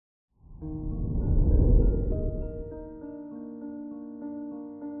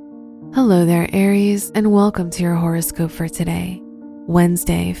Hello there, Aries, and welcome to your horoscope for today,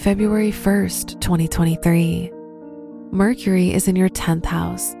 Wednesday, February 1st, 2023. Mercury is in your 10th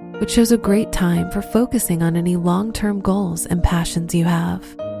house, which shows a great time for focusing on any long-term goals and passions you have.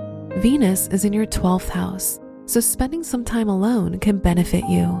 Venus is in your 12th house, so spending some time alone can benefit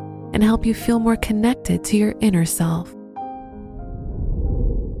you and help you feel more connected to your inner self.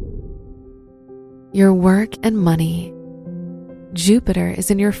 Your work and money. Jupiter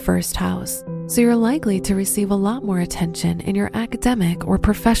is in your first house, so you're likely to receive a lot more attention in your academic or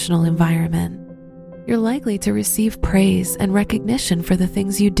professional environment. You're likely to receive praise and recognition for the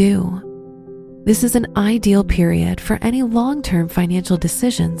things you do. This is an ideal period for any long-term financial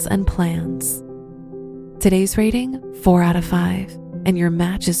decisions and plans. Today's rating, 4 out of 5, and your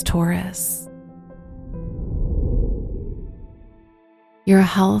match is Taurus. Your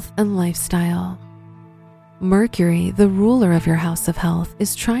health and lifestyle. Mercury, the ruler of your house of health,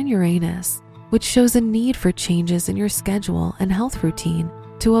 is trine Uranus, which shows a need for changes in your schedule and health routine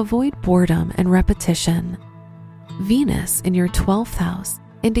to avoid boredom and repetition. Venus in your 12th house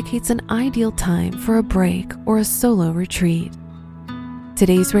indicates an ideal time for a break or a solo retreat.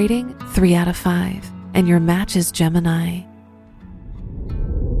 Today's rating, 3 out of 5, and your match is Gemini.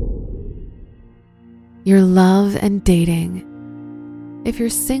 Your love and dating. If you're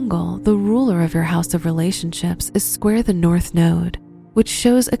single, the ruler of your house of relationships is square the North Node, which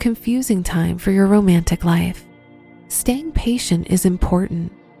shows a confusing time for your romantic life. Staying patient is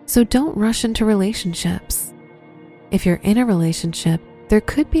important, so don't rush into relationships. If you're in a relationship, there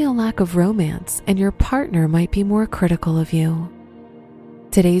could be a lack of romance and your partner might be more critical of you.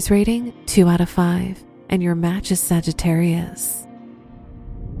 Today's rating, 2 out of 5, and your match is Sagittarius.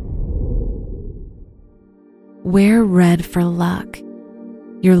 Wear red for luck.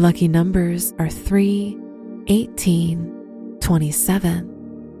 Your lucky numbers are 3, 18,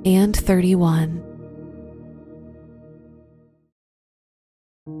 27, and 31.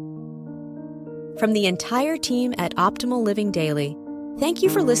 From the entire team at Optimal Living Daily, thank you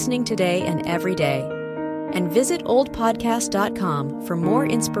for listening today and every day. And visit oldpodcast.com for more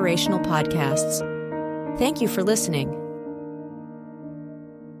inspirational podcasts. Thank you for listening.